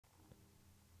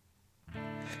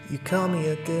You call me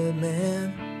a good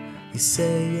man, you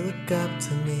say you look up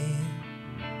to me,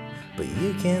 but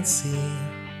you can't see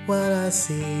what I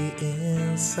see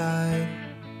inside.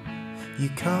 You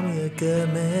call me a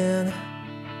good man,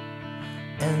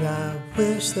 and I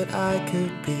wish that I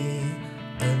could be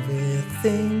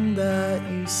everything that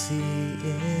you see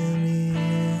in me.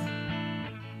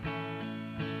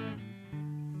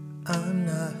 I'm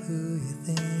not who you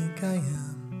think I am.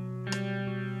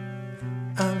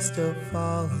 I'm still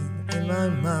falling in my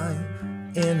mind,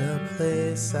 in a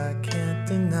place I can't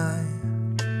deny.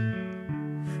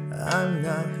 I'm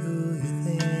not who you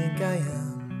think I am.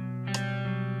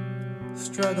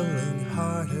 Struggling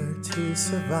harder to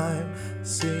survive,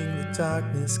 seeing the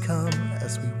darkness come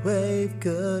as we wave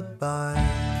goodbye.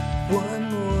 One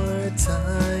more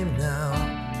time now,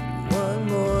 one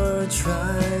more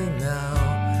try now.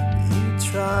 You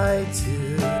try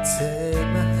to take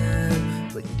my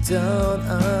hand, but you don't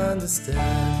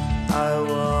understand. I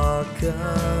walk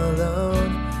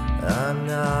alone, I'm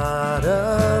not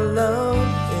alone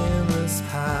in this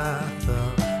path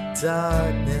of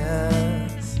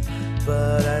darkness,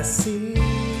 but I see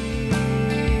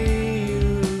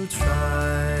you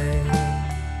try.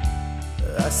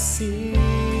 I see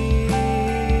you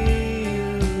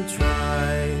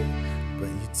try, but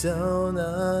you don't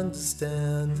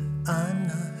understand. I'm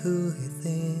not who you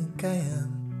think I am.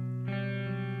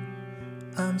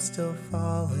 I'm still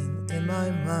falling in my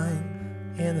mind,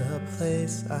 in a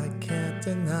place I can't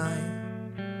deny.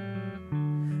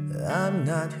 I'm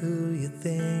not who you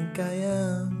think I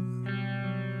am.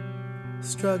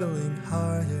 Struggling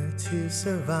harder to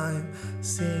survive,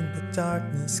 seeing the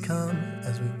darkness come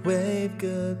as we wave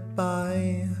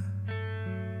goodbye.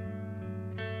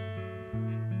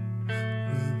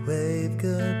 We wave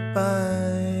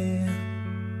goodbye.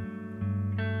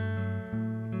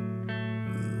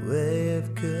 We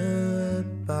wave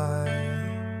goodbye.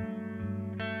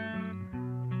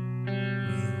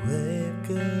 We wave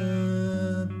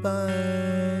goodbye.